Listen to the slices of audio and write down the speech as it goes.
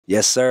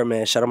Yes, sir,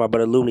 man. Shout out my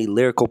brother Looney,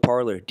 Lyrical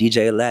Parlor,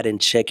 DJ Aladdin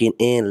checking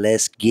in.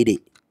 Let's get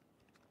it.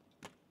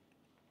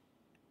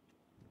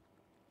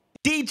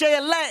 DJ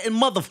Aladdin,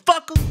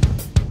 motherfucker.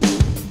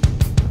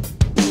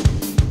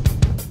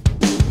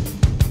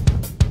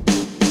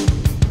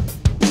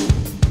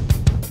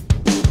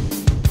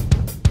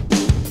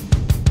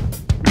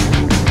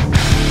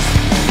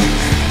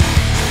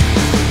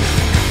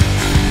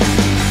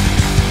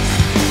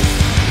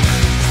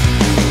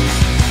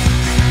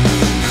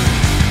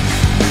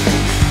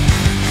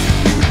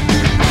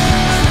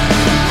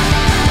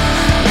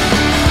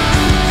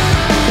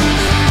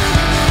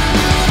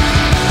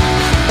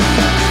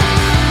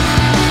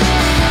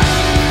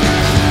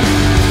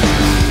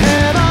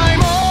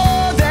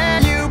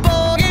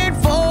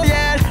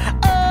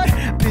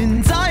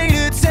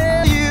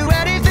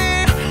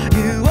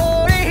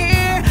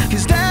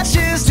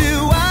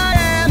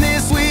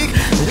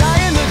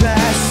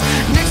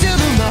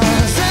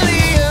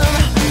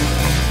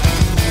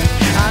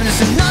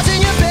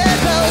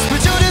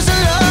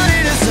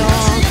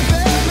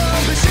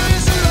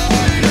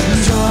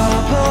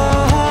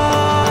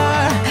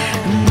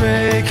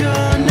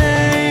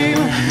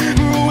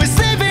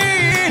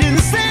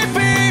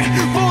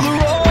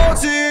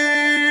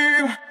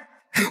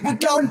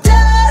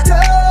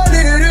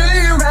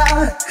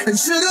 And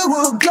sugar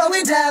will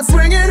going down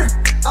swinging.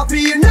 I'll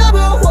be your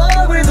number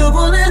one with a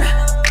bullet.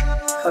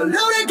 A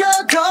loaded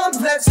gun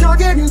complex,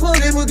 target and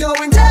bullet. We're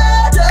going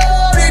down,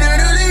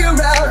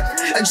 around.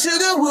 And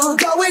sugar will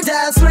going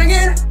down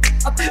swinging.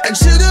 And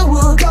sugar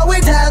will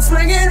going down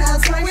swinging.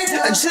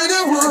 And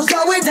sugar will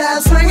going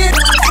down swinging.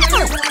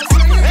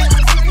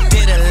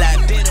 Did a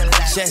lot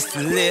just to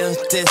live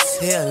this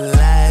here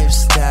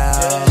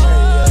lifestyle.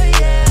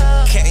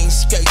 Came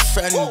straight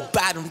from the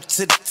bottom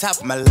to the top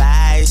of my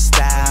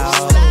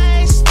lifestyle.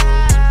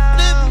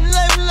 Living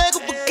life like a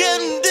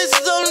beginning, this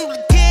is only the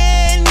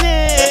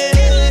beginning.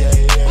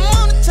 I'm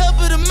on the top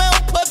of the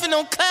mountain, puffing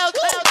on clouds,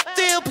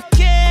 still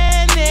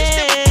beginning.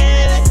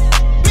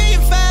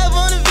 $1,500,000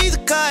 on the Visa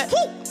card,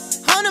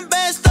 100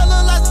 bands, still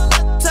look like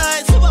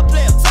ties.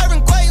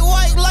 Serving quite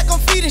white like I'm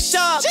feeding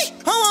sharks.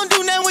 I won't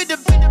do nothing with the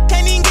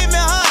can't even get me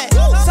high.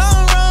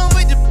 Something wrong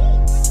with the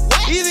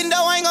even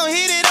though I ain't gon'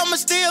 hit it, I'ma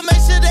still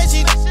make sure that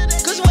she.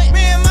 Me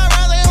and my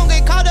rounds ain't gon'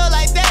 get caught up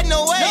like that,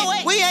 no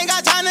way. We ain't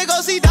got time to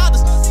go see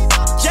doctors.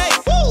 Jay,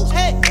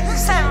 hey,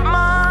 send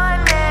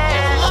money.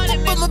 I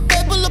put my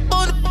bed, pull up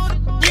on the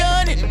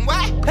unit.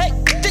 Hey,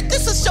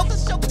 this a show for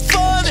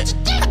me.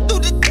 I do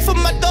this for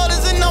my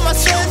daughters and all my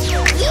sons.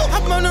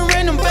 I'm on the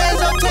random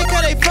bands, I'll take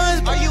how they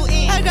funds.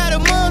 I got a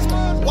month,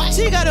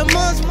 she got a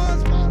month.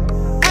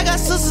 I got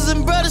sisters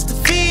and brothers to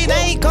feed.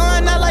 I ain't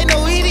going out like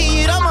no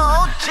idiot, I'm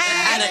a OG.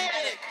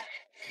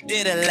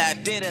 Did a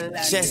lot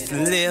just to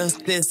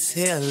live this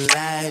here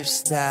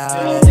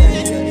lifestyle.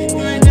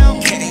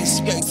 Came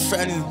straight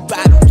from the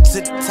bottom to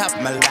the top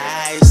of my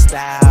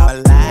lifestyle. My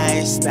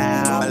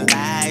lifestyle, my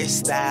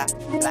lifestyle,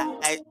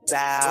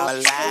 lifestyle, my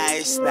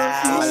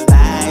lifestyle, my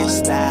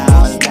lifestyle,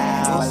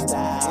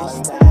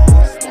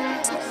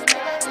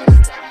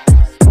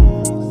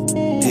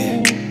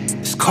 yeah,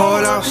 it's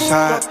cold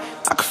outside.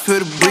 I can feel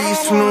the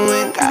breeze from the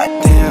wind,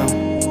 goddamn.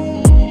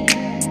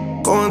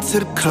 Going to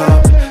the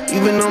club,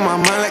 you been on my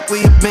mind like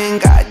where you been,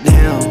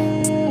 goddamn.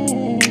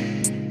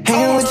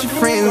 Hanging with your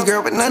friends,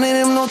 girl, but none of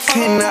them no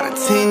 10 out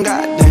of 10,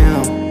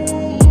 goddamn.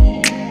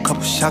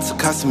 Couple shots of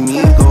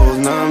Casamigos,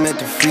 now I'm at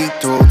the free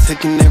throw,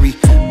 taking every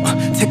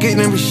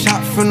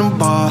shot from the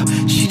bar.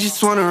 She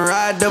just wanna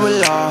ride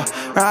double R,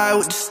 ride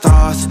with the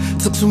stars.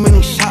 Took too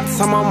many shots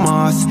on my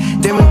Mars.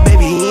 Damn it,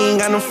 baby, he ain't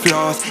got no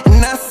flaws.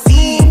 And I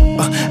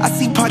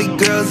see party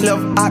girls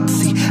love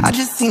Oxy. I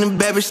just seen a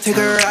bad bitch take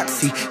a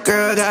Roxy.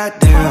 Girl,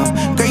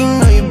 goddamn. Girl, you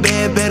know you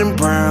bad, bad and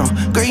brown.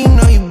 Girl, you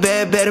know you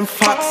bad, bad and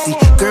foxy.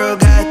 Girl,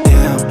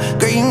 goddamn.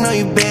 Girl, you know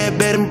you bad,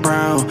 bad and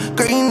brown.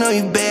 Girl, you know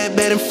you bad,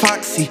 bad and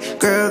foxy.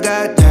 Girl,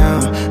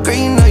 goddamn. Girl,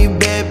 you know you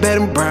bad, bad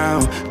and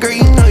brown. Girl,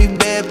 you know you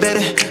bad, bad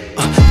and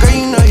girl,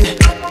 you know you.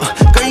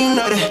 Girl, you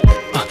know that.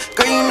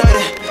 Girl, you know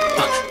that.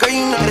 Girl,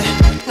 you know that.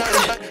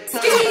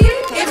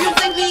 If you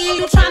think me and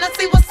you tryna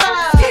see what's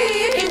up,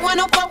 he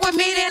wanna fuck with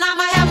me, then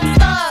I'ma have him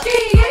stuck.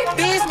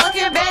 Bitch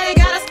looking bad,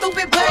 got a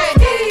stupid butt.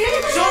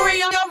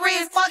 Jewelry on your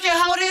wrist, fuck it,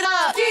 hold it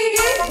up.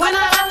 When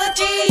I holla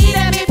G,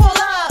 that me pull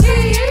up.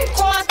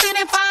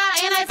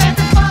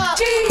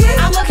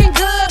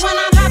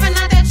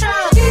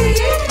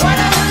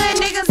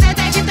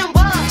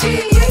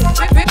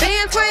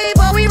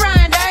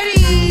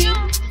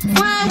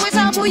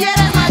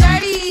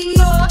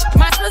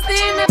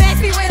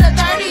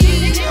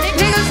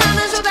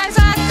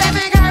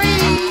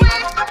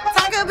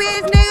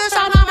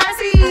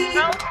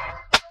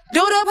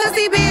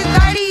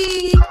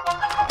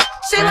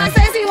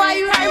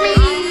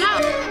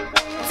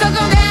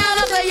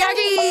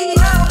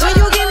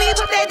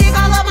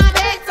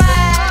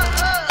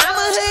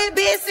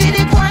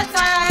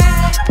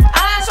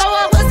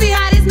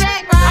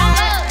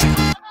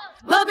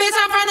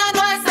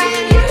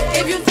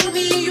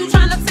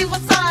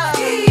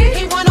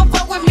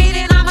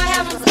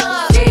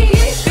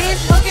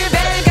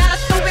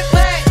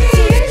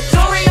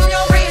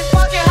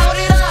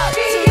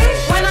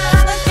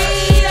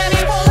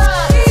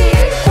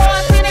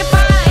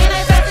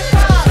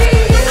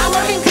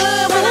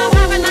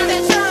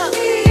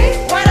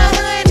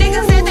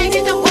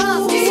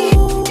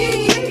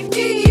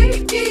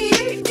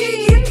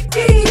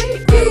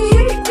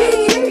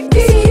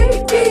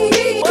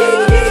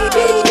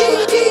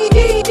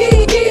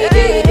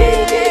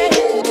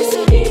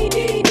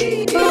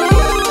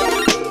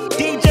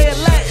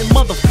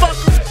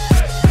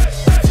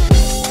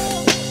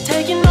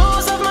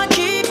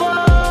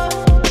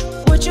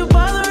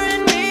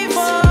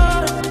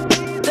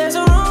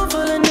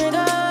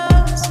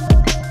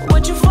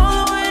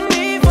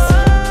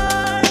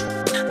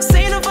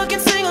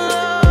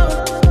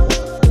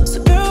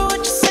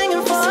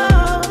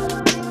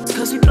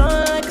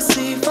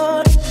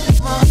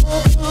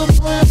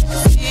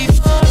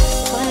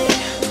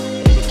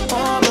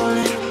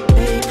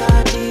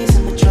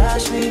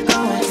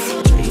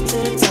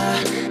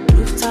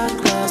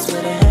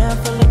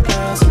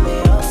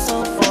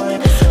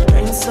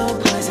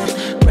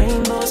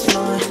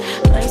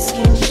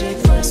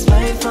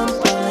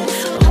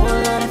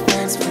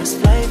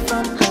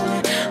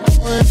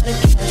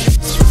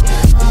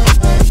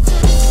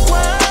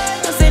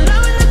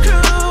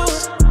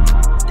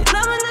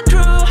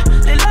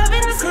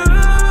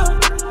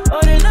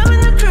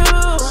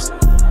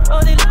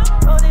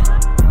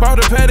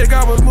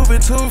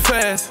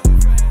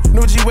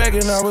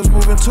 wagon, I was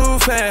moving too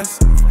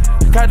fast.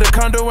 Got the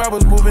condo, I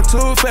was moving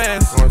too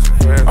fast.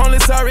 Only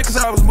sorry cause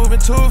I was moving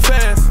too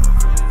fast.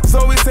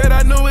 So we said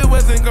I knew it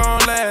wasn't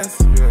gonna last.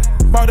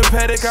 Bought the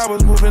paddock, I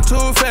was moving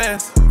too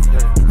fast.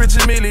 Rich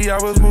and Mealy, I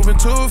was moving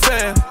too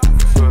fast.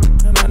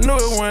 And I knew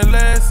it wouldn't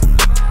last.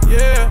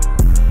 Yeah.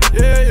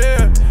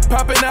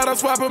 Popping out, I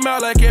swap them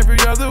out like every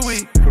other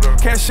week.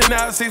 Cashing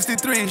out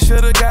 63,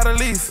 should've got a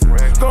lease.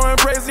 Going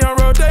crazy on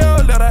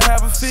Rodeo, let her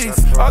have a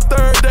feast. Our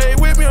third day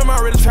with me, I'm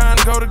already trying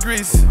to go to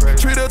Greece.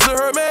 Treat her to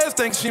her mess,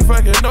 think she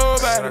fucking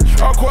nobody.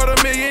 All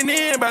 $250,000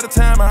 in by the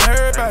time I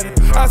heard about it.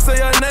 I say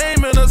her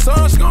name in a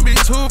song, she gon' be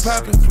too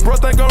poppin'. Bro,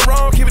 think I'm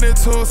wrong, keeping it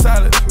too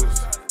solid.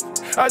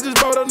 I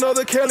just bought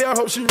another Kelly, I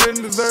hope she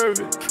really deserve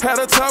it. Had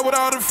a talk with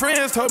all the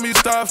friends, told me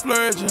stop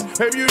splurging.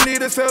 Maybe you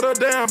need to settle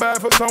down, buy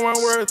for someone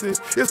worth it.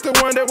 It's the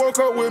one that woke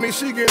up with me,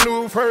 she get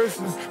new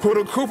person. Put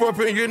a coupe up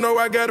in, you know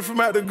I got it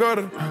from out the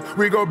gutter.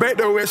 We go back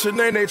though at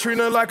Sinead, they treat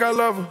her like I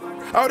love her.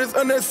 All this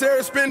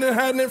unnecessary spending,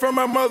 hiding it from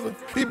my mother.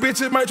 These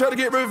bitches might try to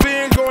get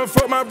revenge, go and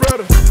fuck my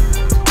brother.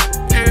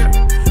 Yeah.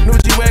 New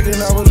G-Wagon,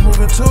 I was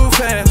moving too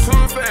fast.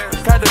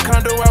 Got the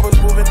condo, I was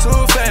moving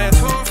too fast.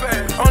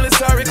 Only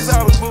sorry cause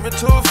I was moving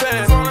too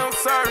fast.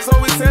 So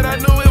we said I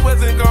knew it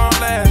wasn't gonna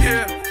last.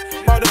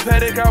 Bought the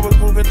paddock, I was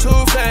moving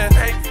too fast.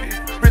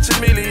 Rich and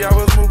Mealy, I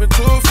was moving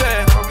too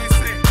fast.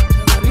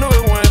 I knew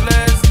it wouldn't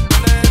last.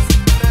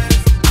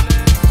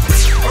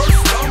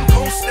 First I'm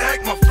gon'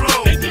 stack my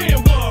flow,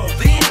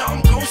 then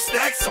I'm gon'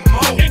 stack some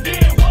more.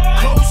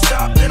 Close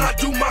shop, then I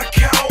do my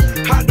count.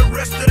 Hide the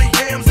rest of the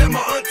yams at my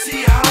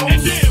auntie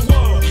house.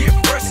 Get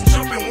fresh and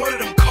jump in one of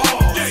them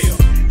cars.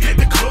 Hit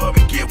the club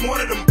and get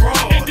one of them bras.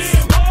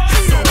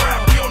 It's a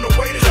wrap, we on the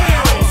way to the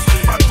house.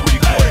 By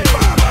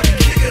 3:45, I can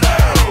kick it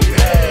out.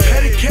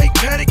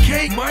 Patty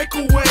cake,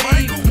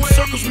 microwave.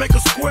 Circles make a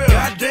square.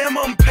 Goddamn,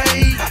 I'm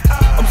paid.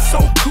 I'm so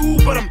cool,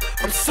 but I'm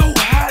so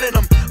hot and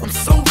I'm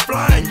so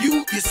fly and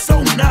you're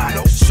so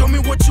not. Show me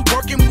what you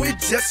working with,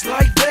 just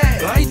like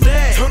that.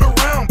 Turn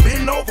around,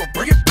 bend over,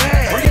 bring it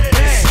back.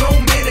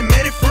 Snowman and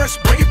Manny Fresh,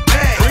 bring it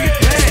back.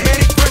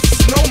 Manny Fresh,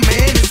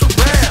 Snowman, it's a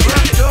rap.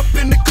 Wrapped up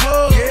in the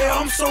club, yeah,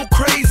 I'm so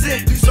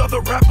crazy. These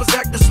other rappers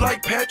act just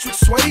like Patrick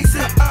Swayze.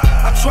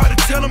 I try to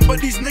tell them, but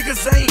these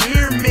niggas ain't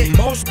hear me.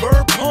 Most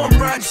bird palm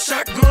riding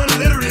shotgun,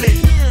 literally.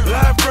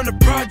 Live from the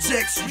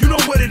projects, you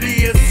know what it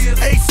is.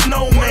 Hey,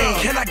 Snowman,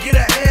 can I get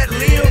an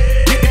ad-lib?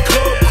 Get the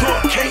club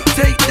crunk, can't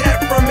take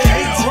that from me.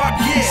 Ain't drop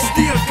yet,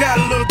 still got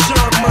a little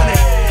John money.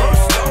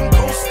 First I'm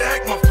gon'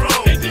 stack my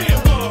flow, then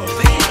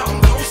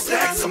I'm gon'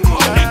 stack some more.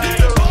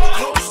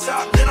 Close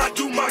shop, then I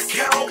do my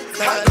count.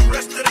 Hide the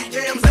rest of the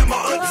yams at my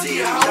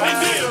auntie house.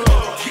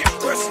 Get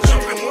fresh and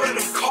jump in one of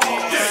them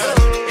cars.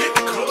 Hit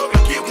the club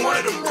and get one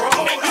of them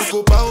bras.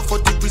 Go bow for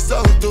the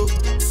result, though.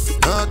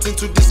 Nothing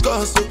to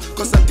discuss, oh.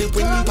 Cause I did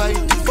win by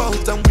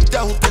default and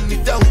without any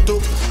doubt,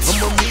 oh.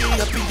 I'm a me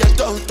happy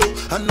adult, oh.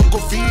 I no go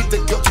feed the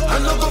girl,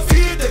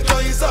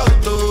 is out,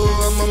 oh.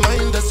 I'm a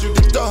mind that's through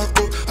the talk,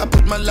 oh. I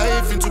put my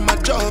life into my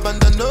job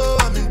and I know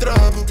I'm in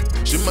trouble.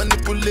 She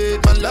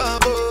manipulate my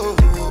love, oh.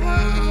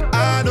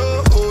 I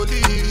know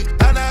holy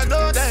and I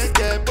know that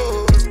get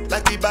both.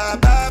 Like the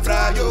Baba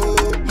Frayo,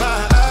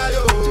 my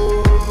ayo,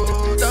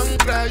 don't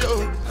cry,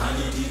 yo.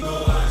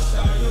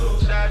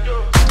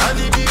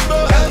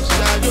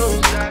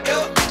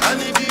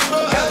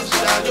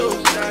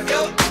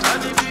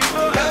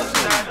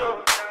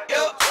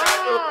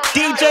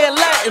 DJ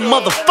Aladdin,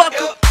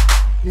 motherfucker.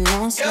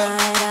 Last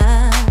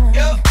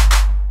night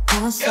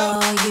I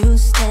saw you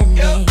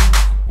standing,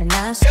 and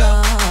I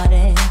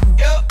started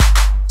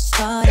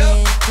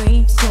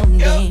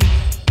pretending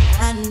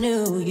I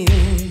knew you,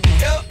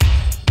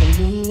 and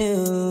you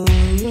knew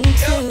me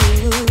too.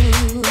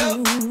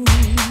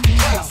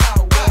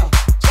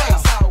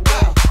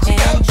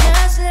 And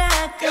just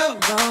like a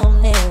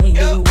lonely,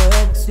 you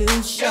were too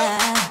shy,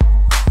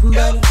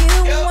 but you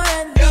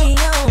weren't the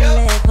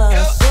only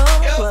person,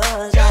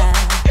 was I.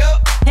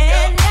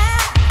 And I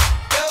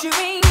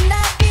dreamed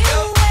of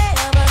you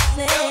ever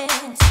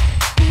since.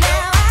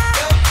 Now I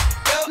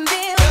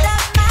build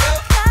up my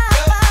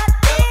confidence.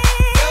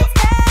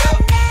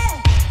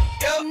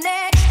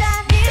 Next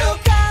time you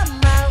come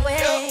my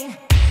way,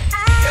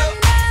 I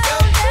know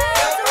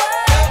just what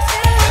to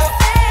say.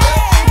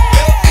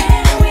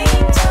 Can we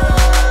talk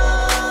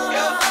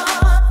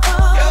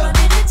for a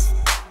minute?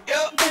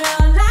 Girl, I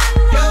want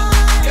to know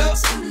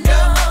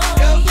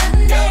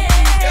your name.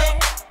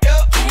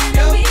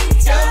 Can we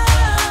talk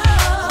for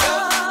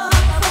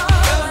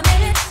a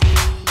minute? Girl,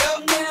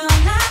 I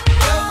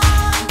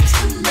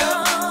want to know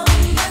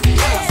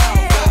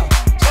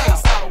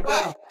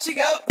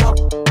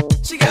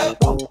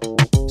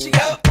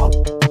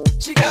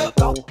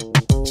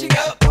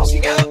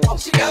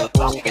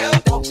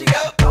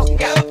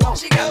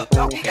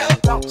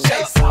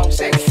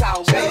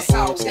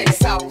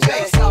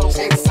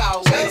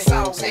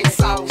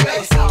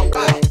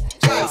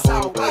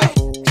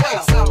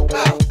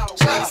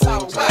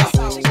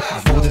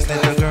This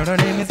little girl, her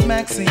name is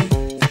Maxine.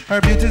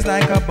 Her beauty's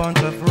like a bunch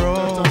of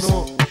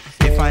roses.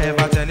 If I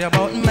ever tell you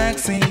about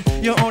Maxine,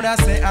 you older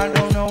say I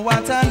don't know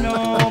what I know.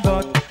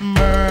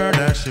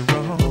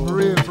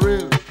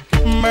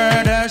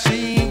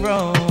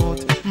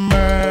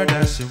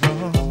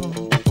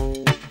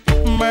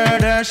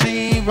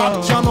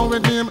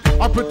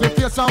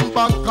 face and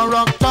bad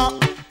character.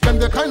 Them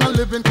the kind of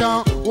living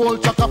can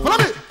hold chaka. Follow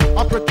me.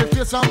 A pretty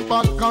face and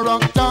bad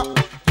character.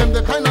 Them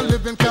the kind of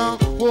living can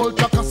hold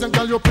chaka. Say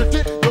girl you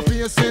pretty, your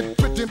face it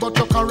pretty, but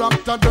your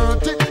character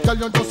dirty. Girl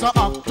you just a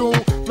act too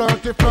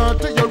flirty,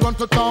 flirty. You run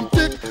to Tom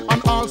Dick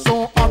and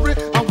also hurry.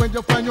 And when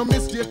you find your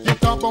mistake, you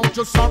talk about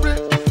you sorry,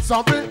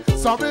 sorry,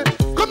 sorry.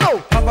 Come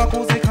now. Have a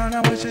cozy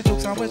corner where she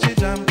jokes and where she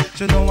jam.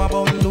 She know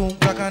about the loom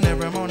clock and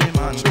every money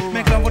man.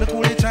 Make love with the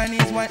coolie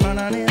Chinese, white man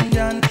and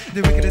Indian.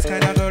 The wickedest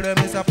kind of girl, them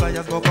is a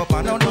flyers go up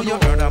and down. Know you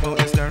heard about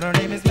this girl, her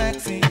name is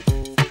Maxine.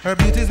 Her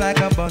beauty's like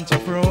a bunch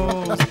of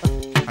roses.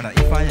 And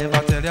if I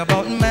ever tell you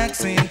about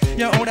Maxine,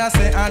 you would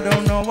say I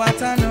don't know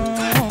what I know.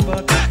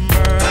 But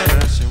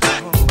murder she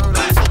wrote,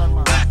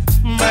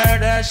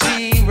 murder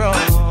she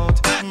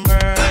wrote,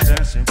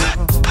 murder she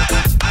wrote.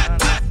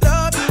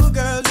 Love you,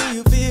 girl, do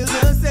you feel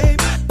the same?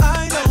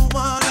 I don't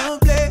wanna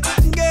play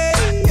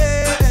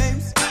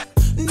games,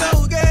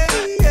 no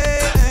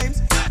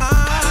games.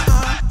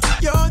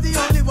 You're the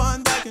only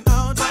one that can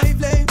out my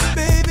flame.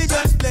 Baby,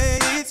 just play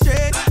it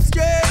straight,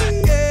 straight.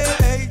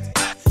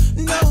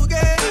 No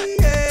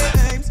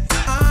games.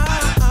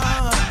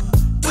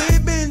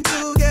 We've been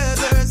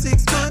together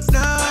 6 months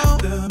now.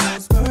 The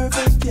most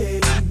perfect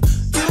game.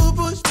 You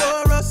pushed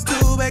for us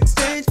to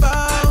exchange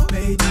vows.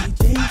 Made me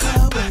change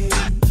our ways.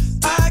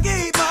 I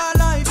gave my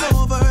life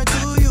over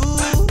to you,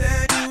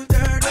 then you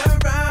turned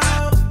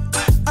around.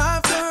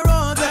 After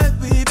all that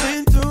we've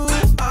been through,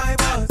 I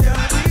was your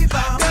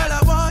rebound. Girl,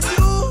 I want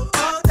you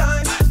all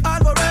time.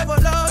 I'll forever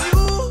love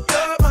you.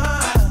 You're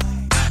mine.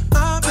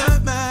 I'm not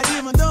mad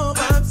even though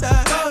I'm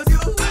sad. 'Cause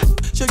you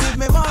should give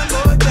me one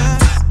more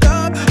chance.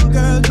 Love you,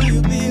 girl, do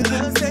you feel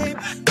the same?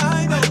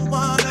 I don't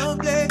wanna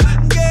play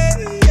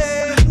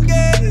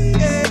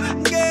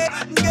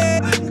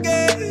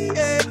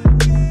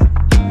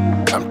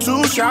I'm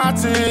too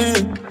shot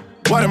in.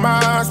 What am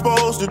I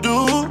supposed to do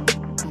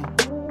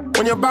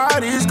when your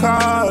body's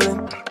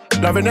calling?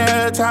 Loving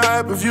that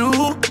type of you.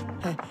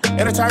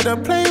 And I tried to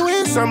play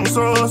with something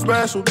so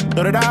special.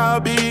 Know that I'll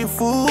be a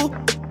fool.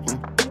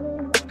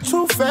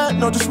 Too fat,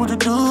 know just what to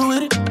do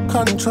with it.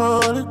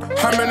 Control it.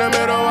 I'm in the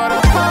middle of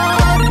the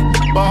party,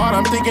 but all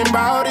I'm thinking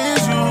about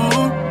is you.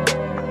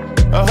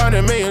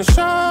 100 million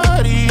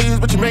shawties,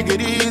 but you make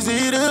it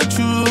easy to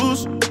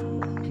choose.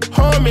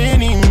 How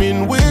many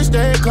men wish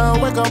they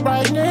could wake up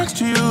right next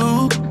to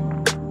you?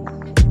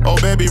 Oh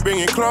baby, bring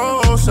it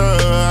closer,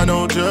 I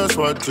know just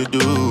what to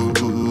do.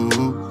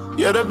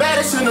 You're the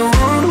baddest in the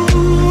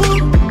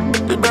room,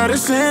 the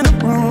baddest in the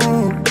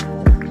room.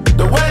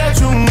 The way that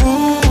you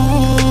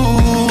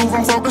move,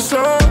 I'm focused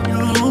on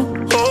you.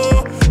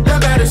 Oh, the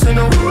baddest in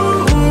the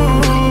room.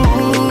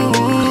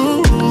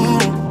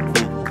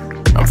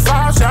 I'm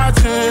 5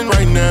 shots in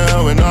right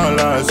now and all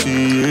I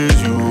see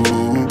is you.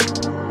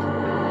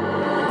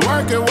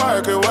 Work it,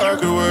 work it,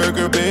 work it, work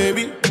it,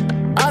 baby.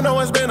 I know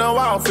it's been a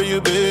while for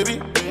you,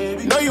 baby.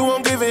 No, you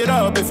won't give it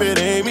up if it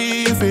ain't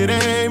me, if it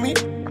ain't me.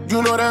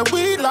 You know that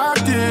we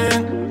locked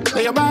in.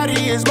 Now your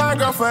body is my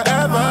girl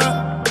forever.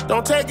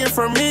 Don't take it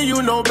from me,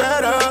 you know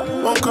better.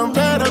 Won't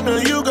compare them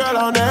to you, girl,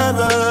 I'll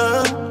never.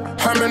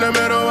 I'm in the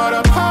middle of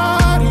the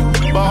party,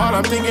 but all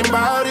I'm thinking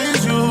about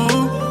is you.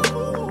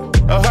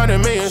 100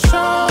 million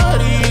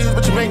shawties,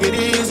 but you make it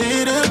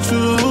easy to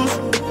choose.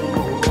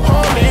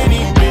 How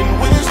many men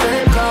wish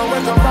they could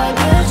wake up right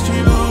next to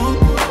you?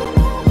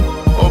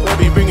 Oh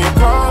baby, bring it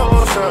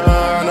closer,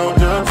 I know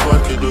just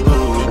what to do.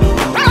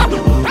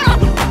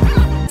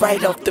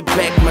 Right off the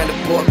back, man, the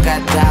boy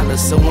got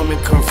dollars, so women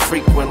come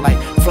frequent like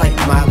flight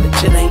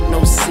mileage. It ain't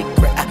no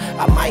secret.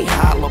 I might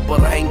holler,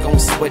 but I ain't gon'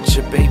 sweat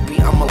you, baby.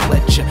 I'ma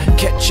let you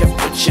catch up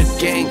with your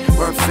gang,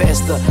 run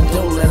faster.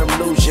 Don't let them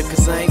lose you,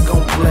 'cause I ain't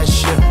gon'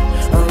 bless you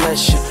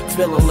unless you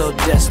feel a little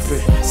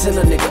desperate. Send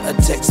a nigga a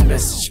text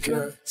message,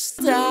 girl.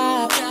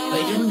 Stop,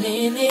 wait a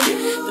minute.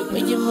 The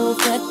way you move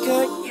that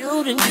girl,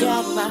 you done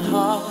got my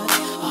heart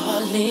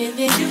all in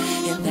it.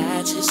 And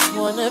I just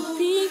wanna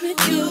be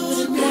with you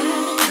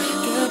tonight.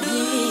 Girl,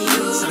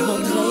 please, I'm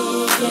gonna play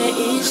it,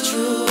 yeah, it's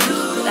true.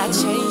 But I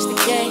changed the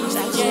game,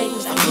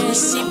 I wanna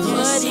see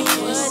bloody.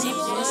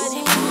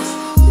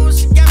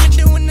 She got me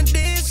doing the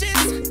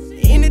dishes.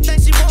 Anything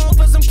she want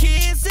for some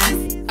kisses.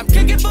 I'm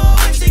cooking for her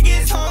when she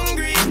gets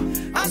hungry.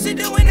 All she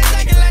doing is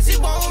acting like she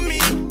want me.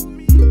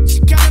 She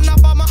counting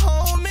up all my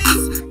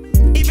homies,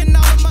 even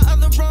all of my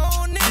other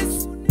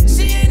wrongness.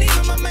 She ain't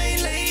even my main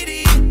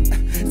lady.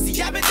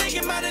 See, I've been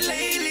thinking about it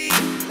lately.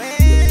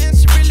 Man,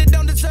 she really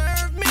don't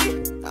deserve me.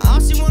 All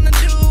she wanna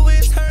do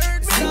is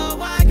hurt me. So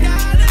I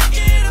gotta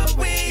get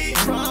away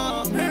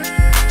from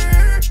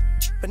her.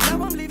 But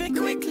now I'm leaving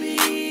quickly.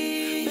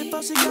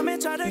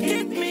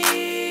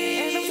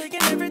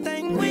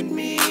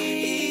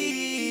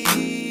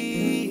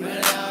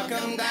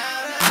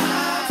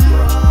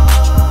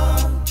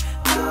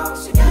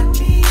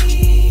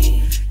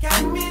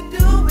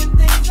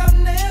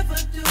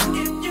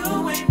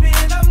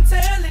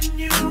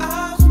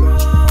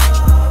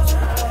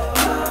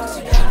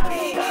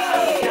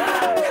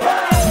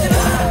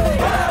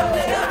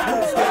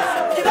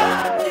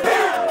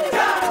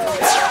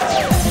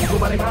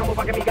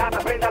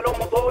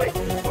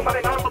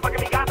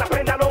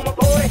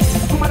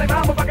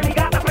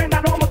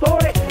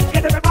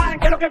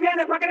 que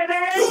viene pa' que le dé.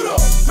 Duro.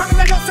 Mami,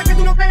 yo sé que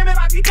tú no te me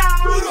vas a quitar.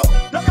 Duro.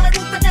 Lo que me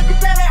gusta es que tú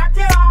te dejas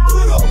llevar.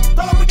 Duro.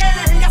 Todos los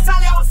weekends ella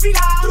sale a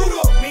vacilar.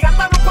 Duro. Mi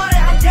gata no para de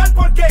janguear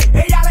porque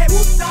ella le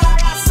gusta la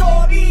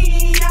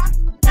gasolina.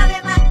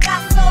 Dame más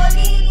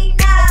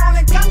gasolina. Le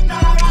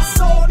encanta la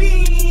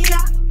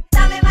gasolina.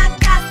 Dame más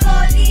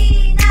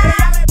gasolina.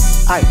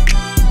 Ay,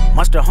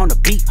 monster on the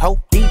beat, ho,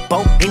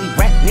 Debo, any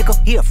rap nigga,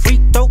 he a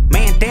free throw.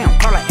 Man down,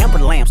 call like Amber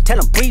Lambs, tell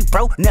him breathe,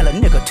 bro. Nail a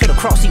nigga to the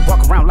cross, he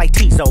walk around like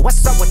Tizo.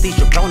 What's up with these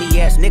jabroni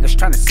ass niggas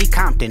trying to see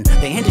Compton?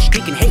 The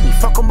industry can hate me,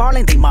 fuck them all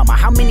and they mama.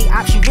 How many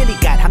options you really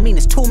got? I mean,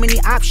 it's too many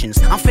options.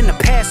 I'm finna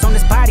pass on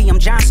this body, I'm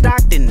John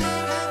Stockton.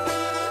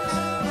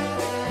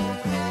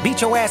 Beat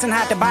your ass and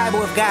hide the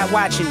Bible if God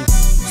watching.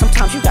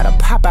 Sometimes you gotta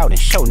pop out and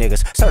show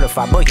niggas.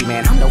 Certified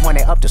boogeyman, I'm the one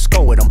that up to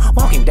score with him.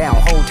 Walk him down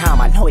whole time,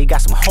 I know he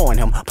got some hoe in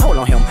him. Pole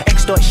on him,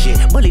 extort shit,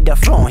 bully the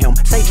flow on him.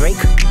 Say Drake,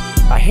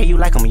 I hear you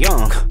like I'm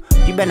young.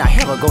 You better not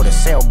ever go to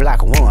cell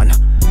block 1.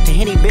 To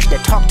any bitch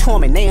that talk to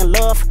him and they in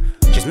love,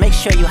 just make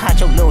sure you hide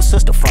your little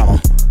sister from him.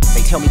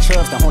 They tell me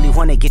Chubb's the only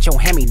one that get your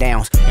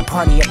hand-me-downs. And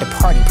party at the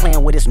party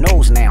playing with his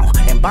nose now.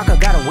 And Baka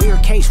got a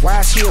weird case, why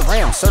is he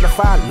around?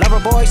 Certified lover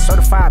boys,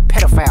 certified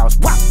pedophiles.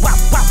 Wop, wop,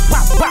 wop,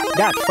 wop, wop.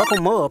 God, fuck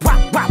him up.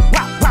 Wop, wop,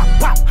 wop,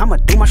 wop, wop. I'ma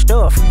do my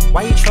stuff.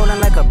 Why you trolling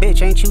like a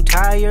bitch, ain't you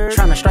tired?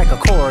 Trying to strike a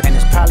chord, and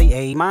it's probably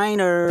a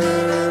minor.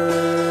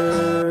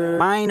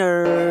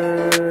 Minor.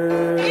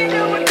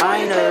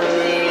 Minor.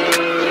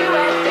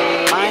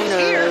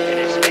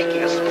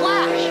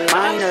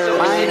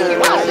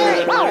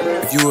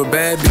 If you a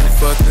bad bitch,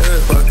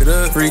 fuck it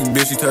up. Freak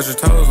bitch, she touch her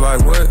toes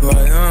like what?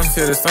 Like, She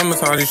said it's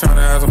summertime, she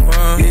tryna have some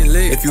fun. Get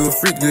lit. If you a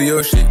freak, do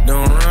your shit,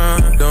 don't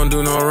run. Don't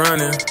do no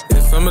running.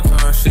 It's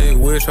summertime shit,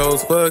 which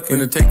hoes fucking.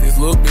 Finna take this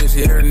little bitch,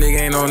 yeah, her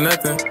nigga ain't on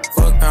nothing.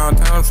 Fuck Pound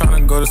Town,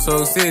 tryna go to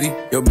Soul City.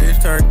 Your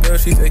bitch turned up,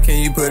 she said,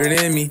 can you put it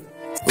in me?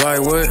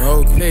 Like what?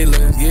 Okay,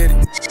 let's get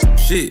it.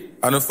 Shit,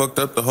 I done fucked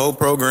up the whole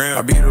program.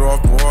 I beat her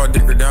off the wall,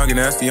 dick her down, get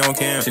nasty on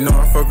cam. She know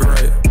I fuck her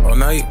right, all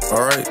night,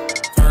 alright.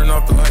 Turn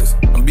off the lights,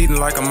 I'm beating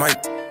like a mic.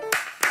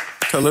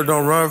 Tell her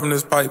don't run from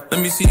this pipe.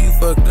 Let me see you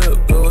fucked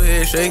up, go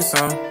ahead, shake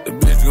some. The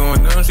bitch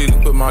going down, she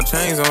done put my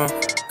chains on.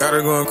 Got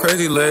her going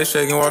crazy, legs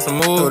shaking, watch her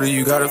move. Told her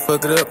you gotta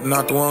fuck it up,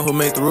 not the one who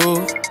make the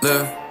rules.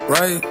 Left,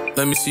 right,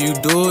 let me see you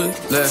do it.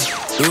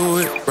 Left, do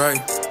it,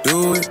 right,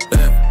 do it,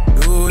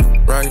 left, do it,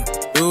 right,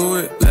 do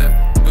it,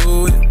 left,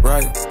 do it,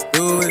 right,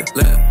 do it,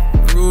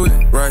 left, do it,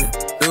 right,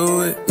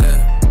 do it,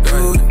 left,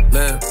 do it,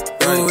 left,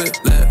 do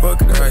it, left,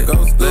 fuck it right, go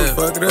left,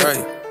 fuck it up,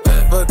 right,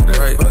 left, fuck it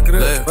right, fuck it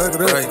up, fuck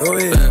it up, right, go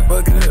ahead,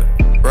 fuck it up,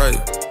 right,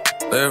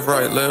 left,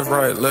 right, left,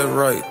 right, left,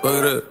 right,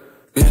 fuck it up.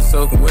 Bitch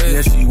soaking wet,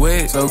 yeah she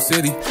wet, Soak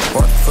City.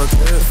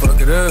 Fuck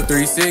it up,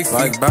 360,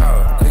 like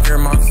bow. Take care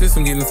of my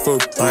system, getting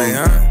fucked,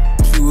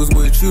 like She was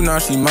with you, now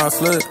she my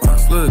slut,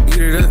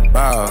 beat it up,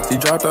 bow. She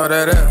dropped all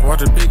that ass,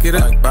 watch her pick it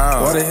up, like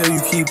bow. Why the hell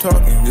you keep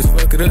talking, just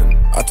fuck it up.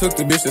 I took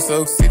the bitch to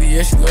Soak City,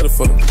 yeah she love to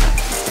fuck.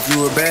 If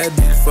you a bad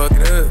bitch, fuck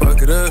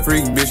it up.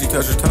 Freak bitch, she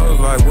touch her toes,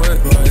 like what?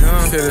 Like,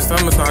 Said it's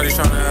summertime, she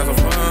tryna have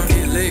some fun.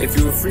 Get lit. If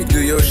you a freak,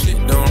 do your shit,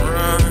 don't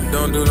run,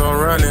 don't do no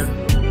running.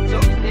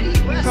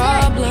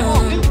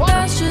 Problem,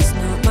 that's just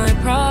not my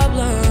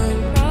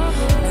problem.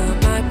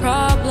 Not my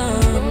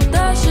problem,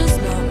 that's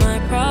just not my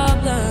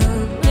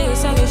problem.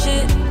 Niggas talking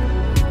shit,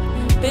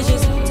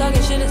 bitches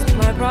talking shit is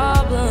my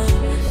problem.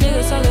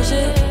 Niggas talking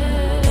shit,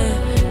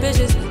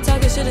 bitches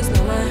talking shit is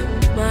not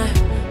my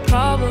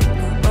problem.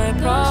 Not my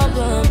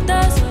problem.